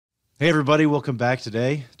Hey everybody, welcome back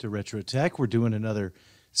today to Retro Tech. We're doing another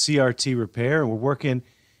CRT repair, and we're working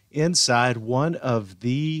inside one of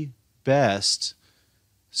the best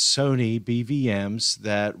Sony BVMs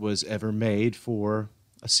that was ever made for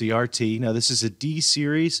a CRT. Now this is a D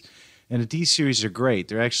series, and the D series are great.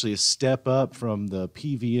 They're actually a step up from the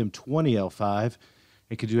PVM-20L5.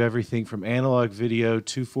 It can do everything from analog video,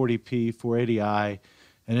 240p, 480i,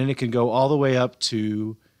 and then it can go all the way up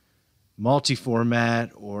to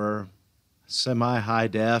multi-format or semi-high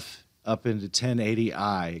def up into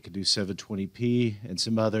 1080i. It can do 720p and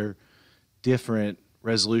some other different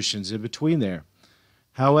resolutions in between there.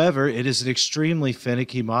 However, it is an extremely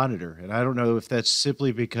finicky monitor, and I don't know if that's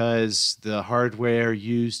simply because the hardware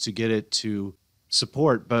used to get it to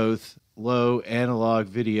support both low analog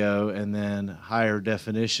video and then higher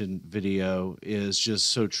definition video is just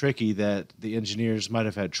so tricky that the engineers might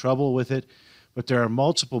have had trouble with it. But there are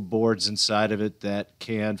multiple boards inside of it that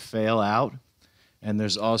can fail out, and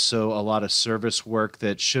there's also a lot of service work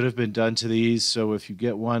that should have been done to these. So if you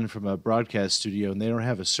get one from a broadcast studio and they don't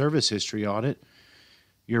have a service history on it,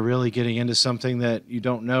 you're really getting into something that you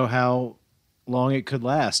don't know how long it could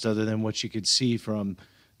last, other than what you could see from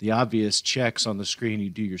the obvious checks on the screen you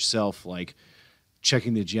do yourself, like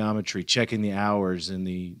checking the geometry, checking the hours and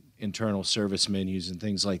the internal service menus and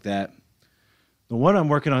things like that. The one I'm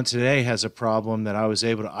working on today has a problem that I was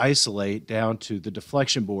able to isolate down to the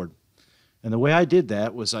deflection board. And the way I did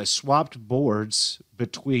that was I swapped boards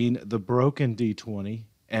between the broken D20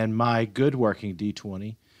 and my good working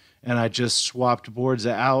D20, and I just swapped boards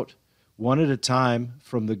out one at a time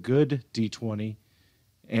from the good D20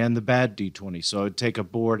 and the bad D20. So I would take a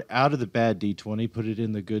board out of the bad D20, put it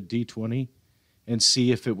in the good D20, and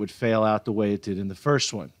see if it would fail out the way it did in the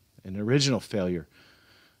first one, an original failure.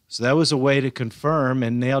 So that was a way to confirm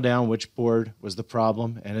and nail down which board was the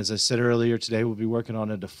problem. And as I said earlier, today we'll be working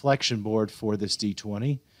on a deflection board for this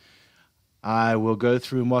D20. I will go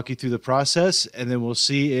through and walk you through the process, and then we'll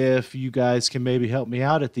see if you guys can maybe help me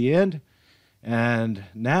out at the end. And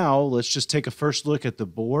now let's just take a first look at the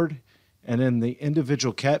board and then the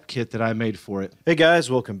individual cap kit that I made for it. Hey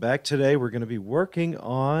guys, welcome back. Today we're going to be working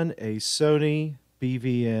on a Sony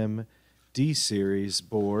BVM D-Series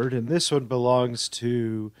board, and this one belongs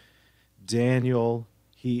to Daniel.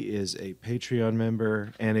 He is a Patreon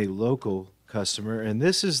member and a local customer, and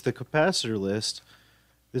this is the capacitor list.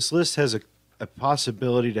 This list has a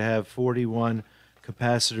possibility to have 41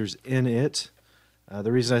 capacitors in it.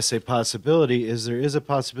 The reason I say possibility is there is a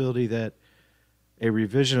possibility that a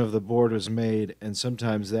revision of the board was made, and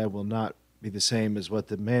sometimes that will not be the same as what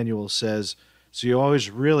the manual says. So you always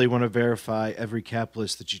really want to verify every cap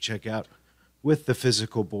list that you check out with the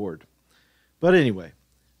physical board. But anyway,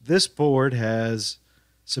 this board has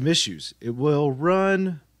some issues. It will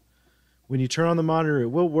run, when you turn on the monitor, it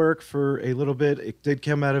will work for a little bit. It did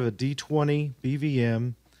come out of a D20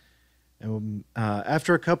 BVM. And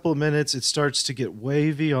after a couple of minutes, it starts to get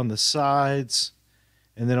wavy on the sides.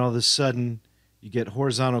 And then all of a sudden, you get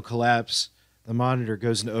horizontal collapse. The monitor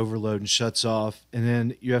goes into overload and shuts off. And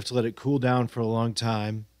then you have to let it cool down for a long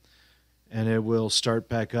time. And it will start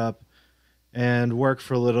back up and work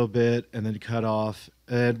for a little bit and then cut off.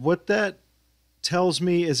 And what that tells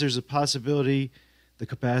me is there's a possibility the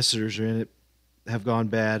capacitors are in it have gone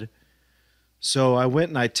bad. So I went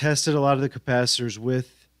and I tested a lot of the capacitors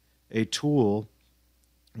with a tool,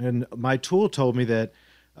 and my tool told me that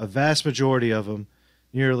a vast majority of them,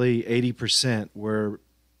 nearly 80%, were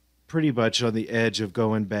pretty much on the edge of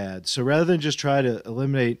going bad. So rather than just try to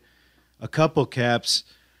eliminate a couple caps,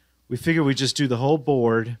 we figured we'd just do the whole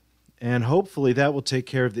board, and hopefully that will take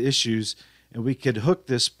care of the issues, and we could hook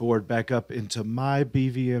this board back up into my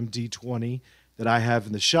BVM D20 that I have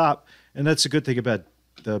in the shop. And that's a good thing about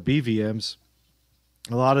the BVMs.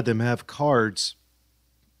 A lot of them have cards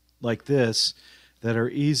like this that are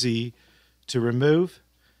easy to remove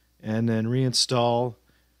and then reinstall,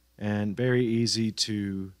 and very easy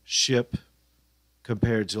to ship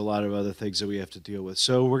compared to a lot of other things that we have to deal with.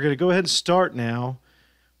 So we're going to go ahead and start now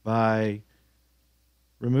by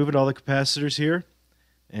removing all the capacitors here,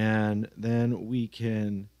 and then we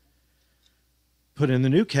can put in the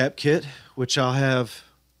new cap kit, which I'll have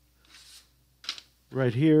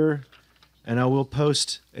right here, and I will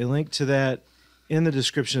post a link to that in the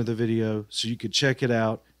description of the video so you could check it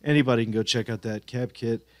out. Anybody can go check out that cap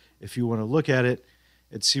kit if you want to look at it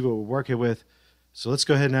and see what we're working with. So let's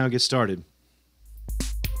go ahead now and get started.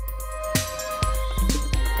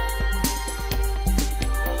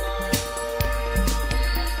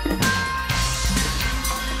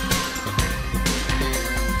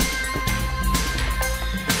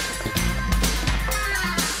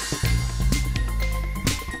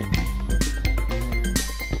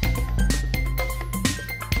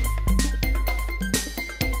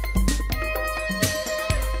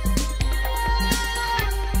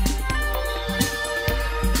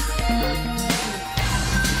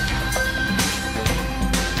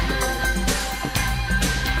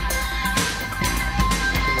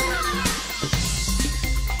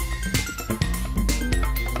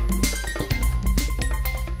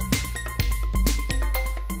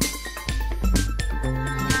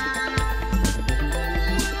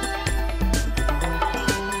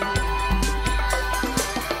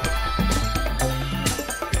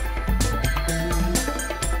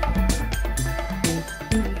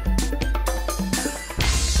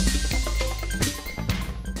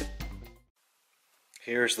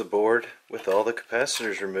 Here's the board with all the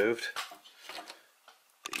capacitors removed.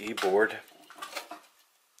 The E-board.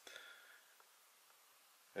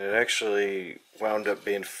 And it actually wound up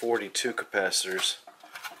being 42 capacitors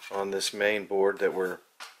on this main board that were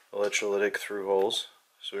electrolytic through holes.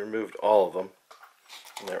 So we removed all of them.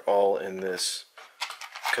 And they're all in this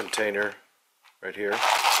container right here.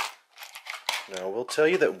 Now we'll tell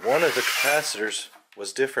you that one of the capacitors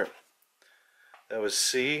was different. That was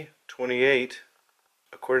C28.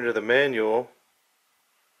 According to the manual,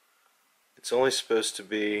 it's only supposed to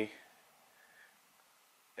be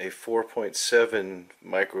a 4.7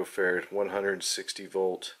 microfarad 160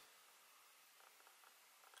 volt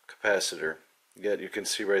capacitor. Yet you can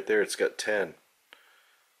see right there it's got 10.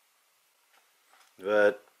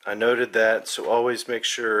 But I noted that, so always make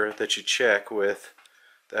sure that you check with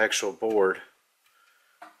the actual board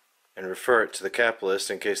and refer it to the cap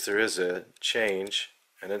list in case there is a change.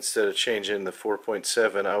 And instead of changing the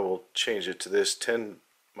 4.7, I will change it to this 10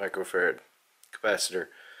 microfarad capacitor.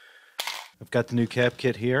 I've got the new cap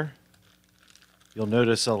kit here. You'll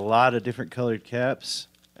notice a lot of different colored caps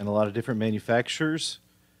and a lot of different manufacturers.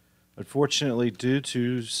 Unfortunately, due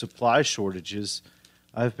to supply shortages,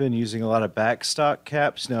 I've been using a lot of backstock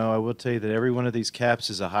caps. Now, I will tell you that every one of these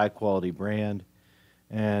caps is a high quality brand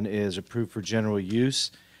and is approved for general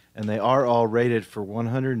use. And they are all rated for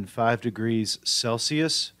 105 degrees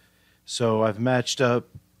Celsius. So I've matched up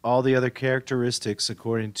all the other characteristics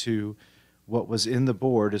according to what was in the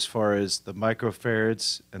board as far as the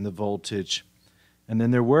microfarads and the voltage. And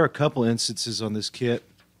then there were a couple instances on this kit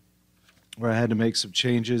where I had to make some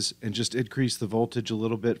changes and just increase the voltage a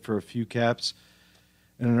little bit for a few caps.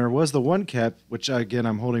 And there was the one cap, which again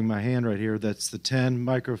I'm holding my hand right here, that's the 10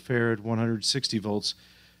 microfarad 160 volts.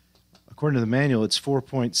 According to the manual, it's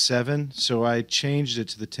 4.7, so I changed it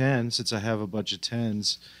to the 10 since I have a bunch of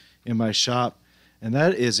 10s in my shop. And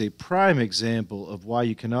that is a prime example of why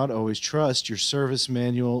you cannot always trust your service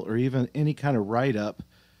manual or even any kind of write-up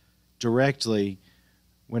directly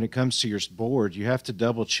when it comes to your board. You have to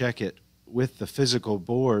double check it with the physical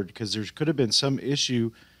board because there could have been some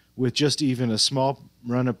issue with just even a small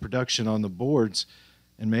run of production on the boards,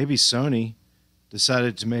 and maybe Sony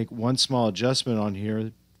decided to make one small adjustment on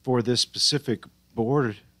here for this specific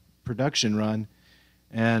board production run,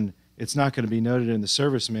 and it's not going to be noted in the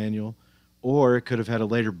service manual, or it could have had a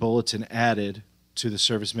later bulletin added to the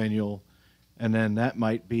service manual, and then that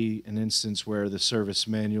might be an instance where the service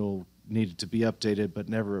manual needed to be updated but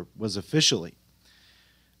never was officially.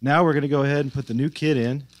 Now we're going to go ahead and put the new kit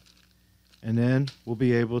in, and then we'll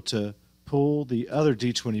be able to pull the other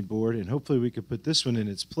D20 board, and hopefully we can put this one in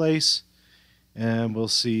its place, and we'll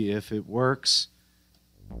see if it works.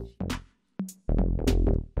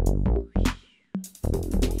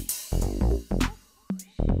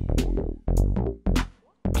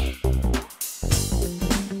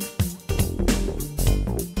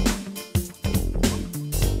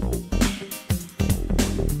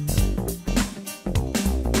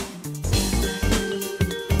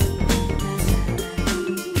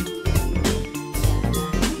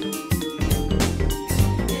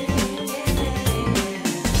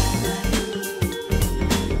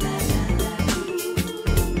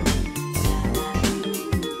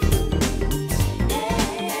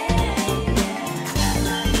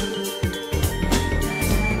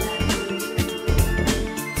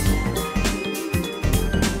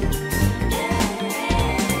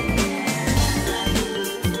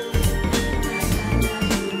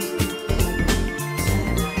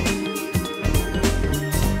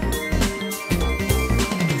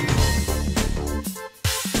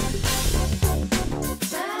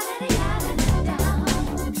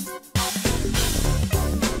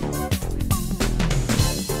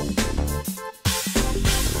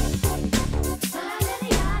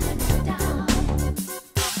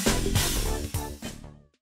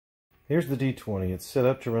 Here's the D20. It's set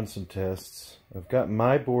up to run some tests. I've got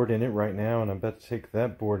my board in it right now, and I'm about to take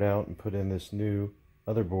that board out and put in this new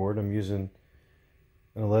other board. I'm using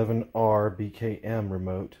an 11R BKM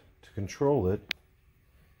remote to control it.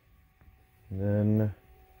 And then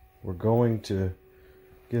we're going to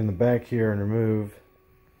get in the back here and remove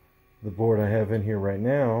the board I have in here right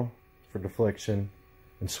now for deflection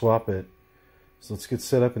and swap it. So let's get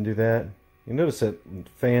set up and do that. You notice that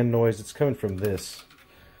fan noise, it's coming from this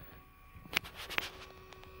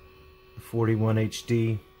 41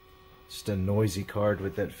 HD, just a noisy card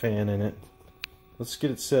with that fan in it. Let's get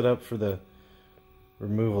it set up for the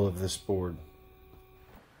removal of this board.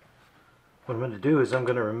 What I'm going to do is I'm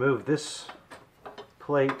going to remove this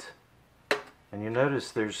plate, and you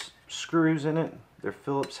notice there's screws in it. They're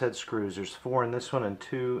Phillips head screws. There's 4 in this one and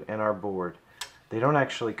 2 in our board. They don't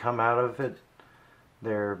actually come out of it.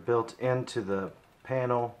 They're built into the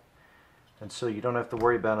panel, and so you don't have to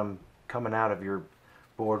worry about them coming out of your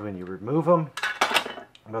board when you remove them.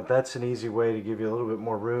 But that's an easy way to give you a little bit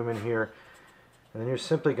more room in here. And then you're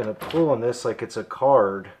simply going to pull on this like it's a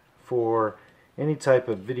card for any type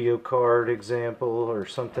of video card example or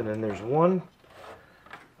something. And there's one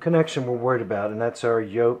connection we're worried about, and that's our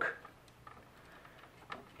yoke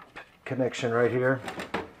connection right here.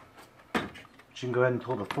 But you can go ahead and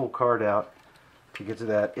pull the full card out to get to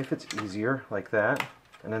that if it's easier, like that.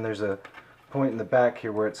 And then there's a point in the back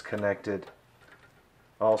here where it's connected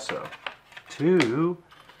also to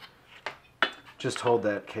just hold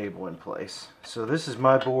that cable in place. So this is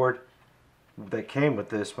my board that came with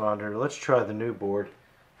this monitor. Let's try the new board.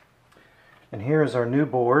 And here is our new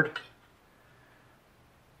board.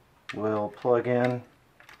 We'll plug in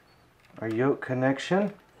our yoke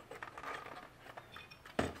connection.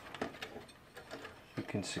 We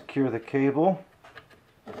can secure the cable.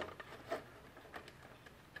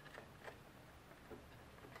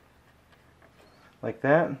 Like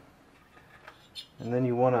that. And then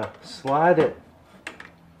you want to slide it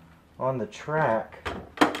on the track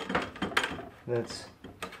that's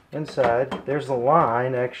inside. There's a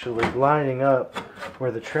line actually lining up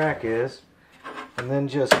where the track is, and then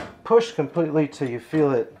just push completely till you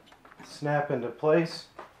feel it snap into place,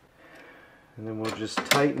 and then we'll just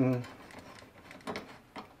tighten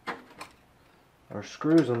our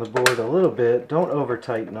screws on the board a little bit. Don't over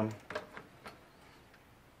tighten them.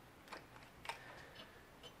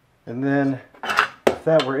 And then if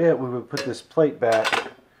that were it, we would put this plate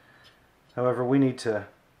back. However, we need to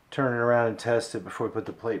turn it around and test it before we put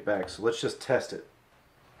the plate back. So let's just test it.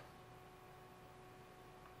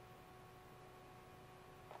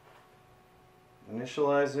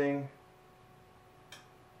 Initializing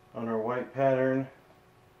on our white pattern.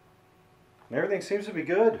 And everything seems to be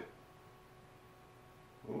good.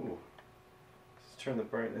 Ooh. Let's turn the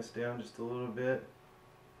brightness down just a little bit.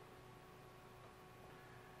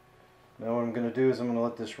 Now what I'm going to do is I'm going to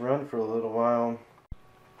let this run for a little while.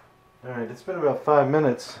 Alright, it's been about 5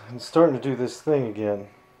 minutes and it's starting to do this thing again.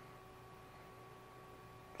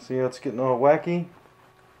 See how it's getting all wacky?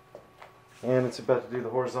 And it's about to do the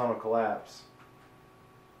horizontal collapse.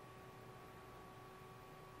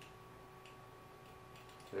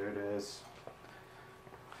 There it is.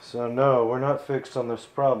 So no, we're not fixed on this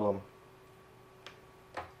problem.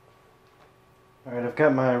 Alright, I've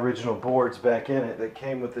got my original boards back in it that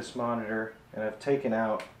came with this monitor, and I've taken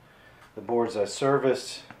out the boards I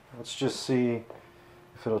serviced. Let's just see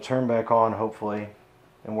if it'll turn back on, hopefully,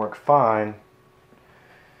 and work fine.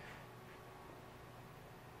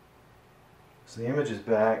 So the image is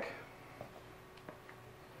back.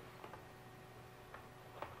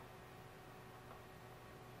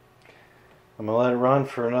 I'm going to let it run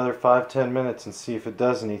for another 5-10 minutes and see if it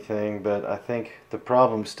does anything, but I think the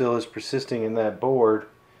problem still is persisting in that board.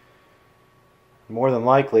 More than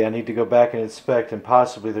likely I need to go back and inspect, and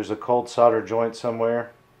possibly there's a cold solder joint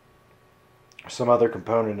somewhere. Some other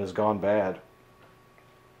component has gone bad.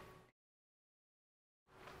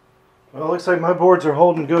 Well, it looks like my boards are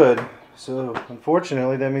holding good, so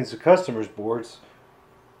unfortunately that means the customer's boards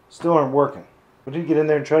still aren't working. We need to get in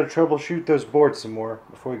there and try to troubleshoot those boards some more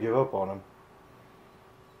before we give up on them.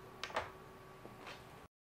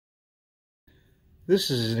 This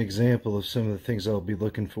is an example of some of the things I'll be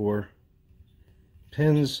looking for.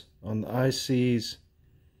 Pins on the ICs.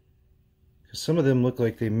 Some of them look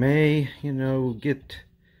like they may, get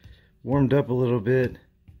warmed up a little bit.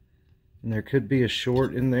 And there could be a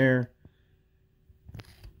short in there.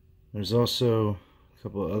 There's also a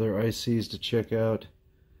couple of other ICs to check out.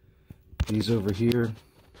 These over here.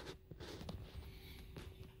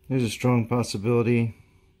 There's a strong possibility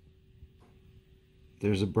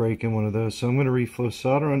there's a break in one of those. So I'm going to reflow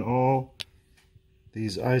solder on all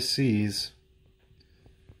these ICs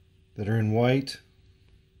that are in white,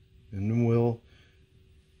 and then we'll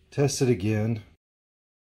test it again.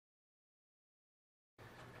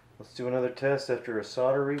 Let's do another test after a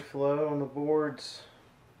solder reflow on the boards.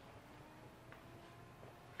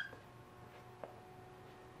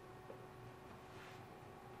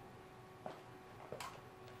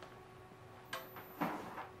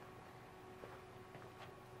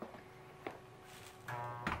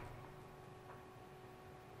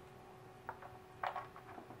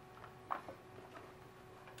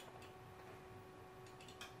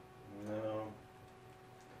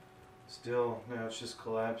 Still, now it's just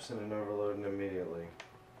collapsing and overloading immediately.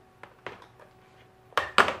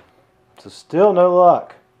 So still no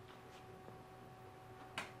luck.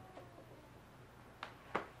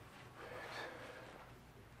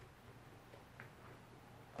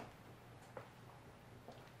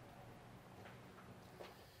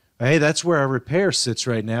 Hey, that's where our repair sits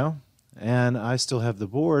right now. And I still have the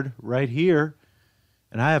board right here.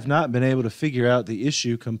 And I have not been able to figure out the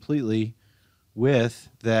issue completely with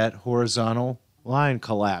that horizontal line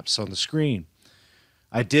collapse on the screen.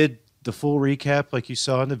 I did the full recap like you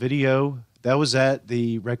saw in the video. That was at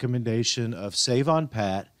the recommendation of Save on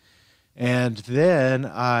Pat. And then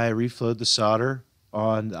I reflowed the solder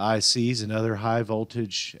on the ICs and other high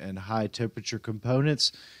voltage and high temperature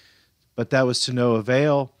components, but that was to no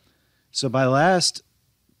avail. So my last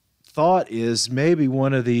thought is maybe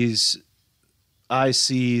one of these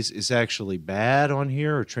ICs is actually bad on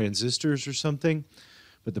here, or transistors or something.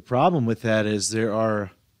 But the problem with that is there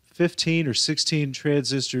are 15 or 16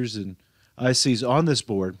 transistors and ICs on this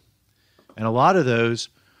board, and a lot of those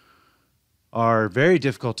are very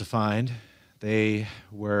difficult to find. They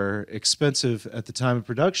were expensive at the time of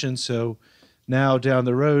production, so now down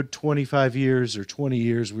the road, 25 years or 20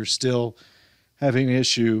 years, we're still having an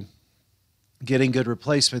issue getting good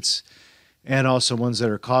replacements, and also ones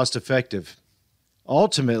that are cost effective.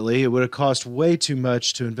 Ultimately, it would have cost way too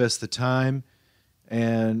much to invest the time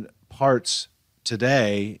and parts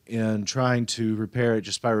today in trying to repair it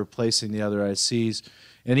just by replacing the other ICs.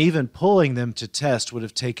 And even pulling them to test would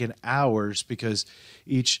have taken hours because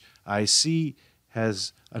each IC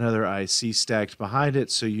has another IC stacked behind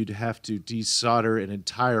it. So you'd have to desolder an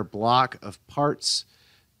entire block of parts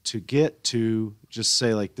to get to, just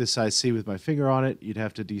say like this IC with my finger on it. You'd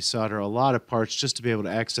have to desolder a lot of parts just to be able to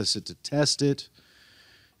access it to test it.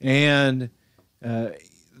 And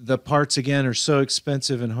the parts, again, are so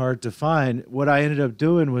expensive and hard to find. What I ended up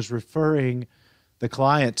doing was referring the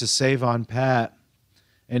client to Save on Pat,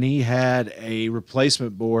 and he had a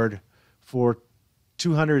replacement board for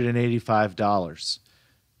 $285,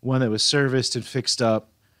 one that was serviced and fixed up.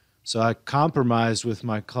 So I compromised with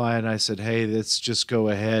my client. I said, hey, let's just go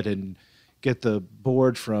ahead and get the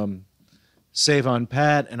board from Save on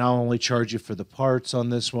Pat, and I'll only charge you for the parts on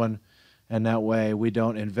this one. And that way we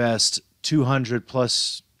don't invest $200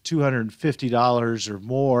 plus $250 or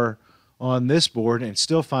more on this board and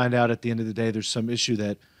still find out at the end of the day there's some issue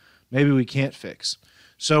that maybe we can't fix.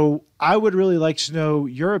 So I would really like to know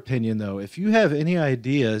your opinion, though. If you have any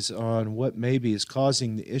ideas on what maybe is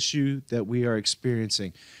causing the issue that we are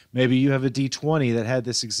experiencing, maybe you have a D20 that had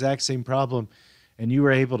this exact same problem and you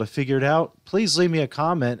were able to figure it out, please leave me a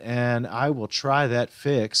comment and I will try that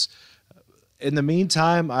fix. In the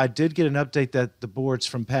meantime, I did get an update that the boards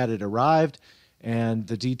from Pat had arrived and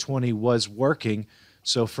the D20 was working.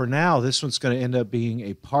 So for now, this one's going to end up being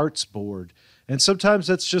a parts board. And sometimes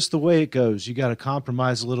that's just the way it goes. You got to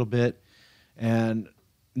compromise a little bit and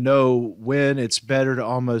know when it's better to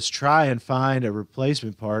almost try and find a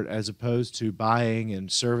replacement part as opposed to buying and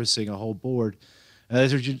servicing a whole board.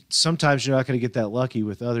 Sometimes you're not going to get that lucky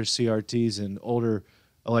with other CRTs and older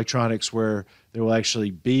electronics where there will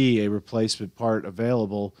actually be a replacement part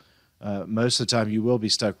available. Most of the time you will be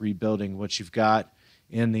stuck rebuilding what you've got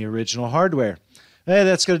in the original hardware. Hey,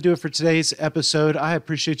 that's going to do it for today's episode. I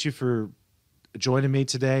appreciate you for joining me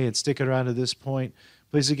today and sticking around to this point.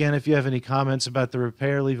 Please, again, if you have any comments about the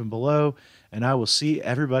repair, leave them below, and I will see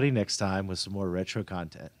everybody next time with some more retro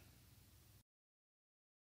content.